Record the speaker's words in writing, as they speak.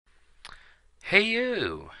Hey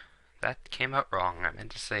you! That came out wrong. I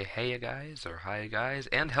meant to say hey guys or hi guys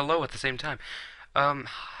and hello at the same time.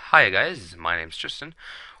 Hi guys, my name's Tristan.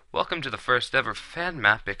 Welcome to the first ever fan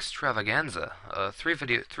map extravaganza.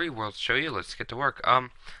 Three worlds show you. Let's get to work.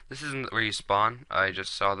 This isn't where you spawn. I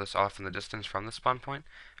just saw this off in the distance from the spawn point,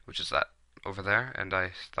 which is that over there, and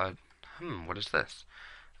I thought, what is this?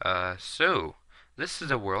 So this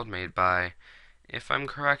is a world made by, if I'm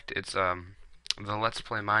correct, it's the Let's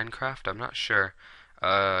Play Minecraft. I'm not sure.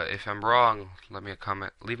 If I'm wrong, leave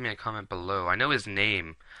me a comment below. I know his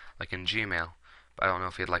name, like in Gmail, but I don't know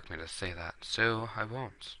if he'd like me to say that, so I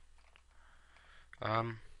won't.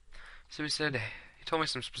 Um, so he told me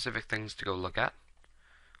some specific things to go look at,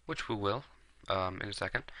 which we will, in a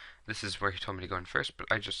second. This is where he told me to go in first, but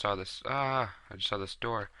I just saw this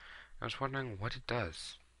door. I was wondering what it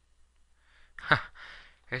does.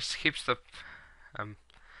 It keeps the, um,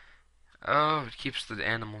 oh, it keeps the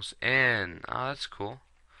animals in. Oh, that's cool.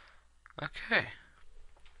 Okay.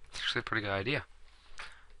 It's actually a pretty good idea.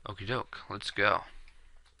 Okie doke, let's go.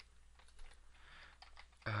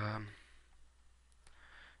 Okay,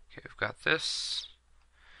 we've got this.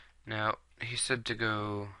 Now, he said to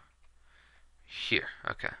go here.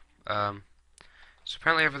 Okay. So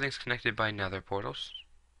apparently everything's connected by nether portals.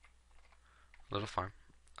 Little farm.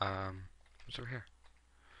 What's over here?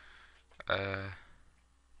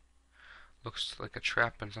 Looks like a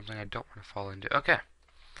trap and something I don't want to fall into. Okay.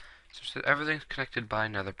 So everything's connected by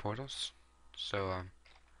nether portals. So,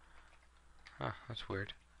 that's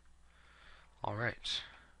weird. Alright.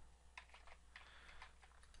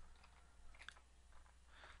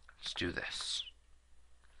 Let's do this.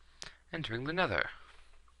 Entering the nether.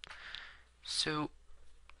 So,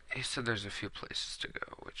 he said there's a few places to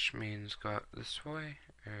go, which means go out this way,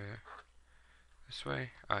 this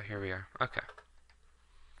way. Here we are. Okay.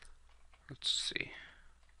 Let's see.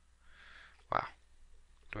 Wow.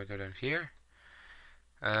 Do I go down here?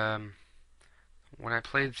 When I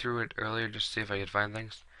played through it earlier just to see if I could find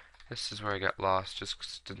things, this is where I got lost, just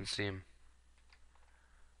 'cause it didn't seem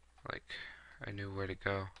like I knew where to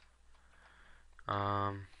go.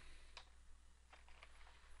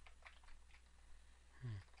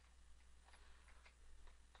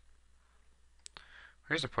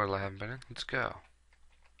 Here's a portal I haven't been in. Let's go.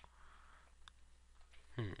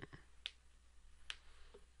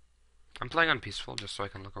 I'm playing on peaceful just so I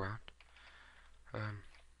can look around.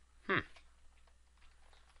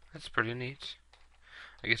 That's pretty neat.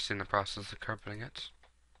 I guess in the process of carpeting it.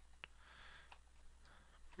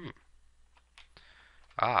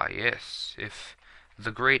 Ah, yes. If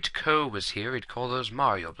the great Co was here, he'd call those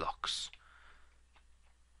Mario blocks.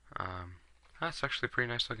 That's actually a pretty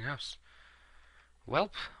nice looking house.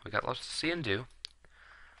 Welp, we got lots to see and do.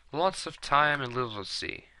 Lots of time and little to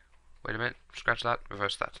see. Wait a minute, scratch that,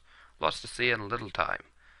 reverse that. Lots to see and little time.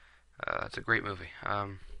 That's a great movie.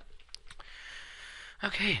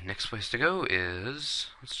 Okay, next place to go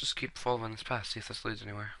is... Let's just keep following this path, see if this leads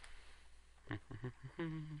anywhere.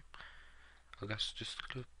 Augustus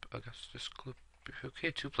Club.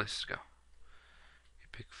 Okay, two places to go. A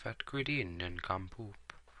big fat greedy Indian come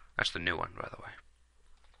poop. That's the new one, by the way.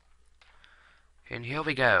 And here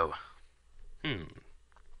we go.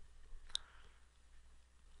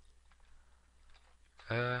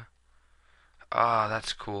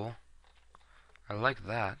 That's cool. I like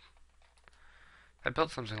that. I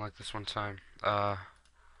built something like this one time.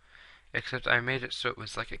 Except I made it so it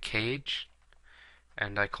was like a cage,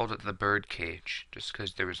 and I called it the bird cage, just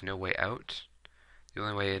because there was no way out. The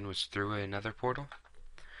only way in was through another portal,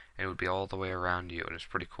 and it would be all the way around you, and it's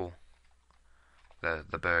pretty cool.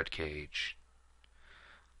 The bird cage.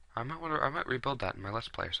 I might rebuild that in my Let's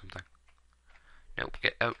Play or something. Nope,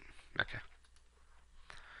 get out. Okay.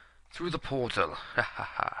 Through the portal. Ha ha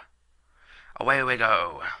ha. Away we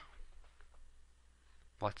go.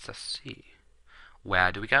 Let's see.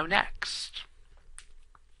 Where do we go next?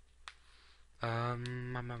 Are we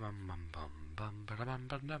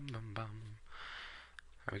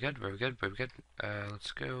good? Are we good? Are we good?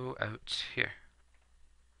 Let's go out here.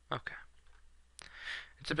 Okay.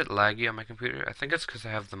 It's a bit laggy on my computer. I think it's because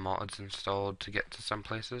I have the mods installed to get to some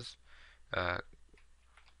places.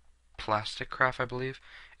 Plastic craft, I believe.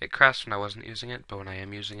 It crashed when I wasn't using it, but when I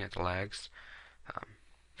am using it, it lags.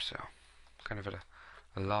 So, kind of at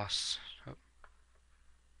a loss. Oh.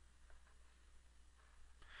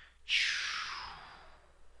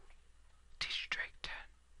 Teach Drake 10.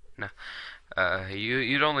 No.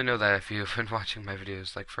 You'd only know that if you've been watching my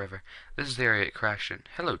videos like forever. This is the area it crashed in.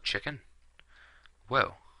 Hello, chicken.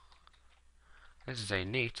 Whoa. This is a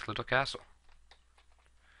neat little castle.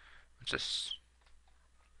 What's this?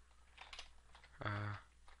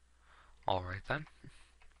 Alright then.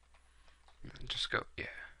 Just go, yeah.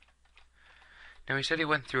 Now he said he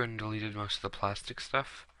went through and deleted most of the plastic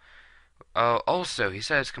stuff. Also, he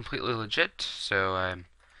said it's completely legit, so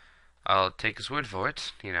I'll take his word for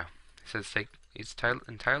it. You know, he says it's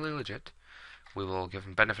entirely legit. We will give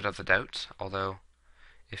him benefit of the doubt, although,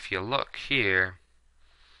 if you look here,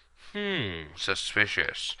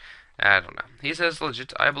 suspicious. I don't know. He says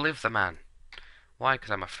legit, I believe the man. Why?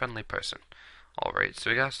 Because I'm a friendly person. Alright, so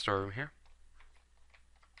we got a storeroom here.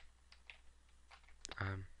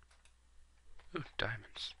 Ooh,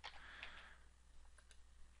 diamonds.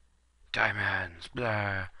 Diamonds, blah.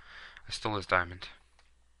 I stole his diamond.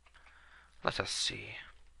 Let us see.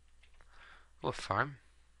 Oh, a farm.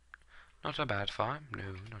 Not a bad farm.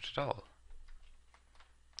 No, not at all.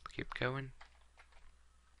 Keep going.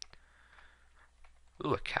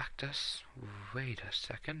 Ooh, a cactus. Wait a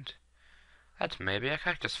second. That may be a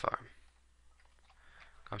cactus farm.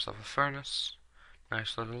 Got myself a furnace.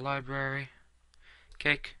 Nice little library.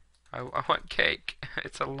 Cake. I want cake.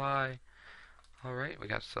 It's a lie. Alright, we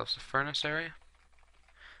got ourselves a furnace area.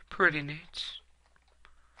 Pretty neat.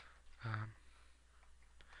 A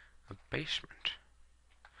basement.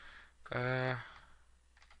 It's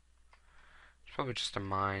probably just a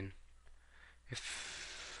mine.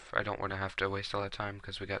 If I don't want to have to waste all that time,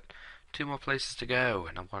 because we got 2 more places to go,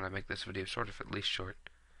 and I want to make this video sort of at least short.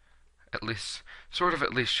 At least sort of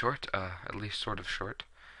short.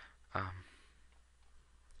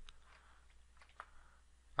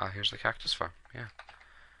 Here's the cactus farm. Yeah.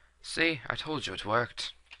 See, I told you it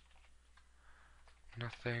worked.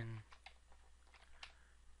 Nothing.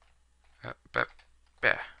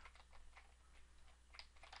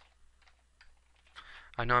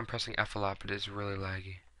 I know I'm pressing F a lot, but it's really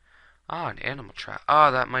laggy. An animal trap.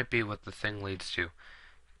 That might be what the thing leads to.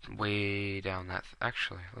 Way down that.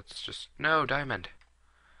 Actually, let's just. No, diamond.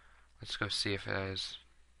 Let's go see if it is.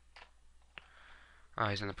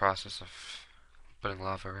 He's in the process of putting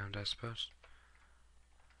lava around, I suppose.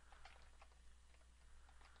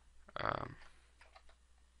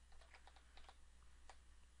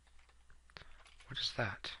 What is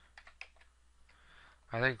that?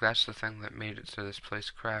 I think that's the thing that made it so this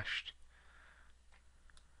place crashed.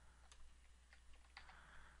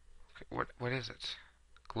 Okay, what is it?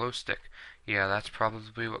 Glow stick. Yeah, that's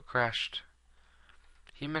probably what crashed.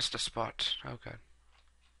 He missed a spot. Oh god.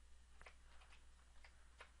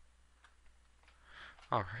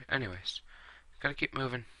 Alright, anyways. Gotta keep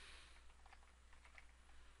moving.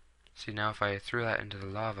 See, now if I threw that into the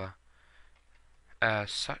lava,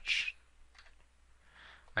 as such,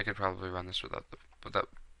 I could probably run this without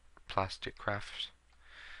plastic craft.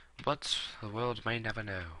 But the world may never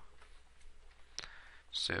know.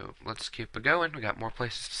 So let's keep it going. We got more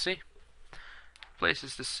places to see.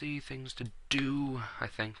 Places to see, things to do. I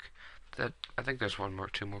think there's 2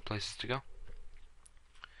 more places to go.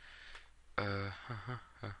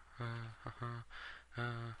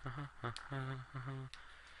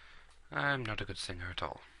 I'm not a good singer at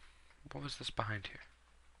all. What was this behind here?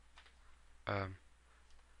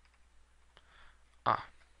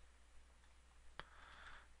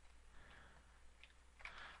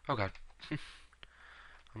 Oh god.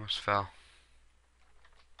 Almost fell.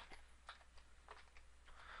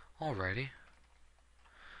 Alrighty.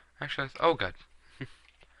 Actually, oh god.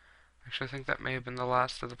 Actually, I think that may have been the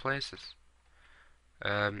last of the places.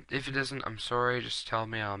 If it isn't, I'm sorry, just tell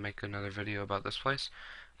me, I'll make another video about this place.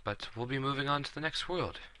 But we'll be moving on to the next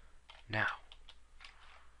world. Now.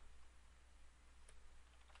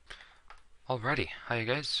 Alrighty, hi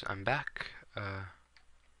guys, I'm back.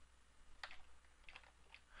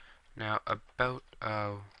 Now, about,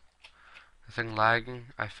 the thing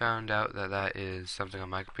lagging, I found out that is something on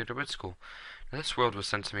my computer, but it's cool. Now, this world was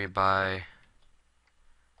sent to me by,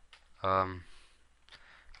 God,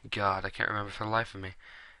 I can't remember for the life of me.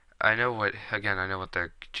 I know what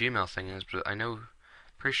the Gmail thing is, but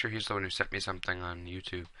pretty sure he's the one who sent me something on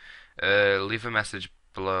YouTube. Leave a message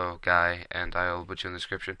below, guy, and I'll put you in the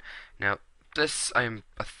description. Now, this, I'm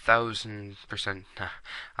 1,000%,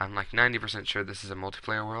 I'm like 90% sure this is a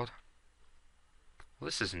multiplayer world. Well,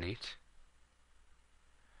 this is neat.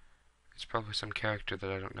 It's probably some character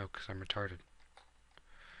that I don't know because I'm retarded.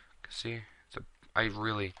 See, I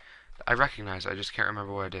recognize it, I just can't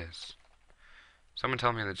remember what it is. Someone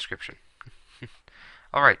tell me in the description.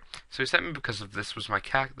 Alright, so he sent me because of this was my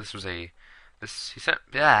he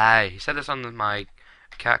said this on my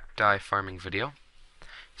cacti farming video.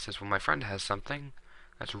 He says, well, my friend has something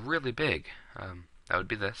that's really big. That would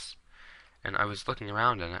be this. And I was looking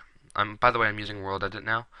around in it. By the way, I'm using World Edit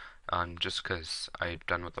now, just because I'm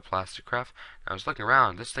done with the plastic craft. I was looking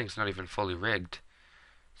around. This thing's not even fully rigged.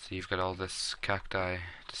 So you've got all this cacti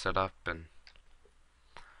to set up, and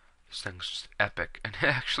this thing's just epic. And it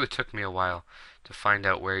actually took me a while to find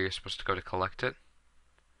out where you're supposed to go to collect it,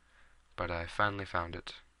 but I finally found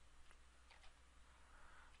it.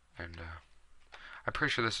 And I'm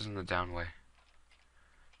pretty sure this isn't the down way.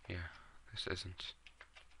 Yeah, this isn't.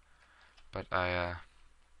 But or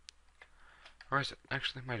is it?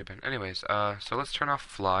 Actually, it might have been. Anyways, so let's turn off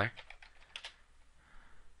fly.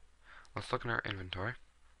 Let's look in our inventory.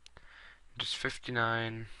 Just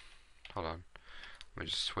 59. Hold on. Let me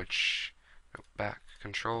just switch back.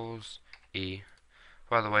 Controls, E.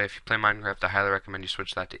 By the way, if you play Minecraft, I highly recommend you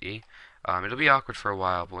switch that to E. It'll be awkward for a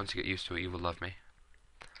while, but once you get used to it, you will love me.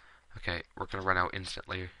 Okay, we're gonna run out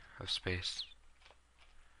instantly of space.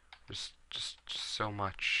 Just so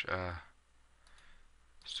much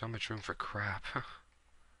room for crap.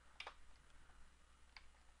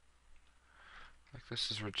 Like, this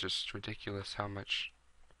is just ridiculous how much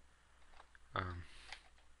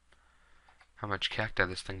cacti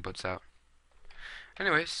this thing puts out.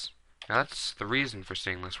 Anyways, now that's the reason for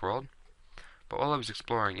seeing this world. But while I was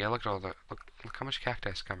exploring, yeah, look at all the look how much cacti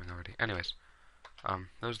is coming already. Anyways, that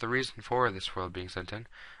was the reason for this world being sent in.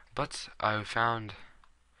 But I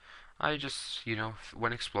just,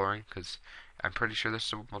 went exploring, because I'm pretty sure this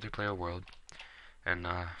is a multiplayer world, and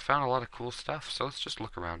found a lot of cool stuff. So let's just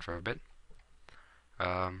look around for a bit.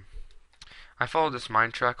 I followed this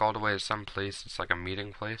mine track all the way to some place. It's like a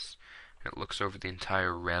meeting place. It looks over the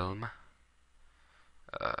entire realm.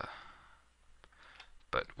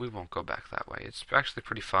 But we won't go back that way. It's actually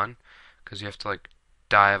pretty fun, because you have to, like,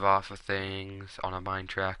 dive off of things on a mine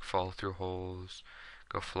track, fall through holes,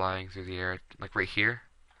 go flying through the air. Like right here,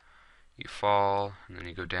 you fall, and then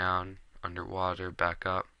you go down, underwater, back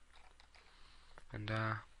up. And,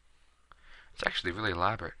 it's actually really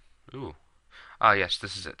elaborate. Ooh. Ah, yes,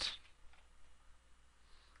 this is it.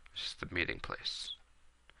 This is the meeting place.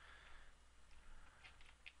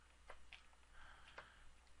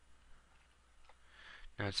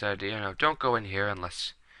 Now it said, don't go in here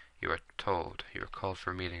unless you are told. You are called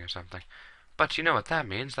for a meeting or something. But you know what that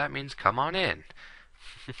means. That means come on in.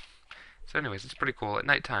 So anyways, it's pretty cool. At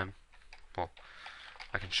nighttime, well,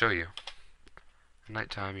 I can show you. At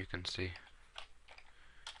nighttime you can see.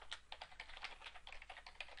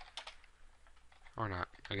 Or not.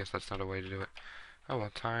 I guess that's not a way to do it. Oh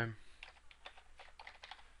well, time.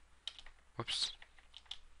 Whoops.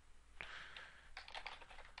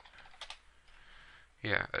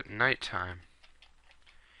 Yeah, at nighttime,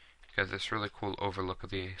 you got this really cool overlook of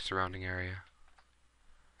the surrounding area.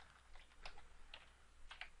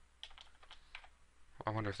 I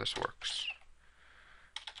wonder if this works.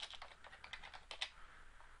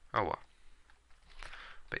 Oh well.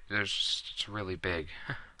 But it's really big.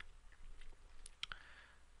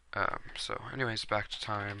 So anyways, back to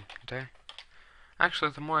time today.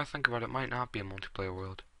 Actually, the more I think about it, it might not be a multiplayer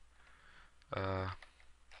world. Well,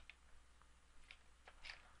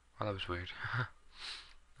 that was weird.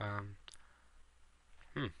 I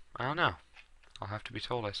don't know. I'll have to be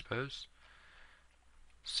told, I suppose.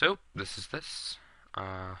 So, this is this.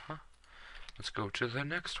 Let's go to the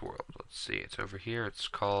next world. Let's see, it's over here. It's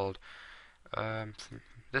called,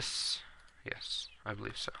 this. Yes, I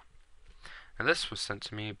believe so. And this was sent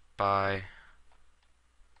to me by,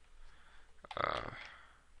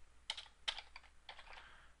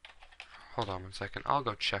 hold on one second. I'll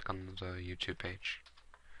go check on the YouTube page.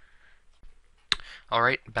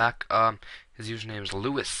 Alright, back. His username is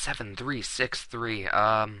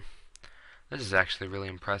Lewis7363. This is actually really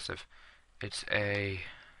impressive. It's a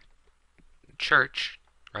church,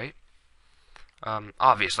 right?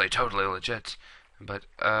 Obviously totally legit, but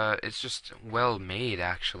it's just well made,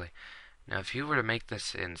 actually. Now, if you were to make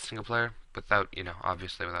this in single player, without,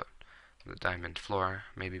 obviously without the diamond floor,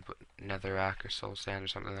 maybe put netherrack or soul sand or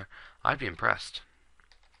something there, I'd be impressed.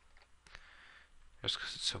 Just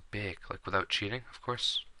because it's so big, like without cheating, of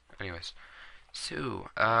course. Anyways,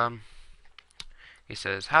 so, he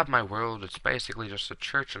says, have my world, it's basically just a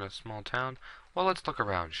church in a small town. Well, let's look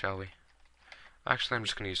around, shall we? Actually, I'm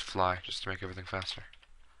just going to use fly, just to make everything faster.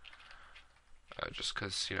 Just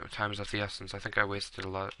because, time is of the essence. I think I wasted a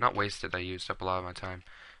lot, not wasted, I used up a lot of my time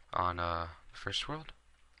on, the first world.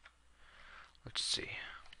 Let's see.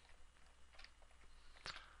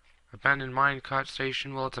 Abandoned minecart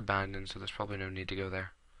station. Well, it's abandoned, so there's probably no need to go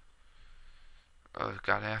there. Oh,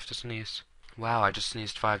 God, I have to sneeze. Wow, I just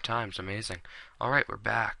sneezed 5 times. Amazing. Alright, we're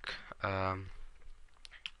back. Let's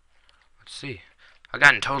see.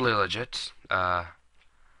 Again, totally legit. Well,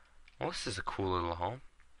 this is a cool little home.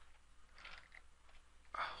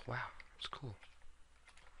 Oh, wow, it's cool.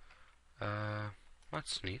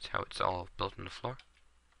 That's neat, how it's all built in the floor.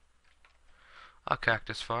 A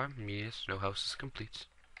cactus farm, yes, no house is complete.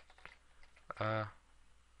 I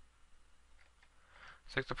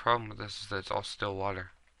think the problem with this is that it's all still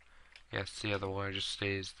water. Yeah, see how the water just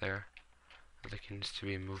stays there. I think it needs to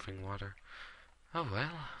be moving water. Oh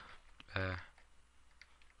well.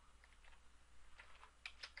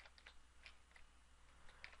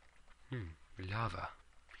 Lava.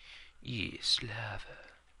 Yes, lava.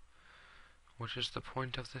 What is the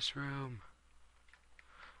point of this room?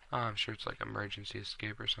 Oh, I'm sure it's like emergency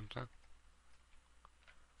escape or something.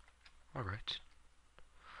 Alright.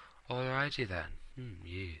 Alrighty then.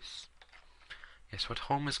 Yes. Yes, what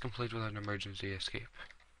home is complete without an emergency escape?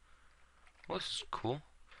 Well, this is cool.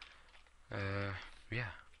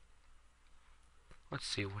 Yeah. Let's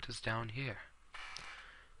see what is down here.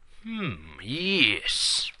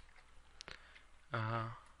 Yes.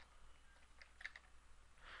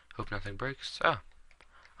 Hope nothing breaks. Ah,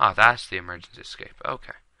 that's the emergency escape.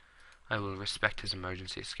 Okay. I will respect his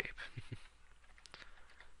emergency escape.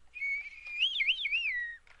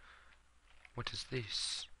 What is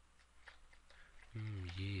this?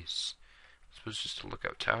 Yes. I suppose just a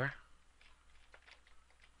lookout tower.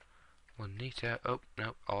 Juanita. Oh,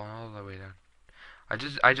 no, all the way down. I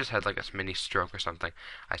just had like a mini stroke or something.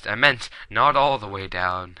 I meant not all the way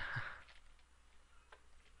down.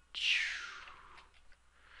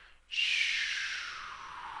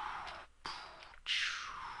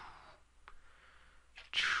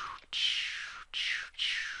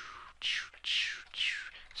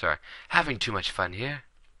 Sorry, having too much fun here.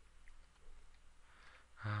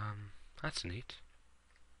 That's neat.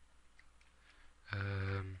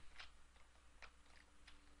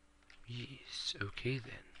 Yes, okay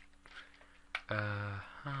then.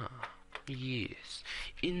 Yes.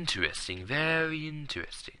 Interesting, very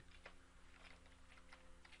interesting.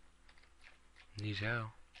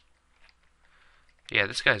 Neato. Yeah,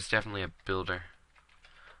 this guy's definitely a builder.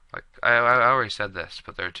 Like, I already said this,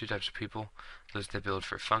 but there are two types of people. Those that build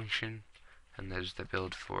for function, and those that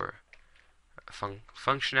build for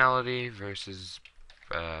functionality versus,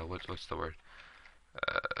 what's the word?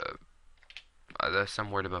 There's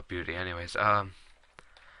some word about beauty. Anyways, I'm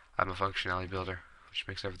a functionality builder, which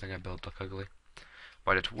makes everything I build look ugly.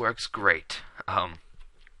 But it works great. Yeah,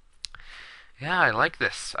 I like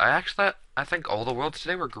this. I think all the worlds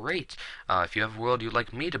today were great. If you have a world you'd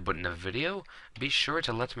like me to put in a video, be sure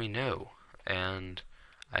to let me know, and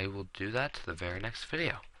I will do that the very next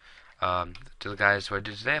video. To the guys who I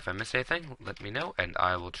did today, if I missed anything, let me know, and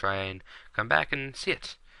I will try and come back and see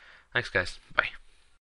it. Thanks, guys. Bye.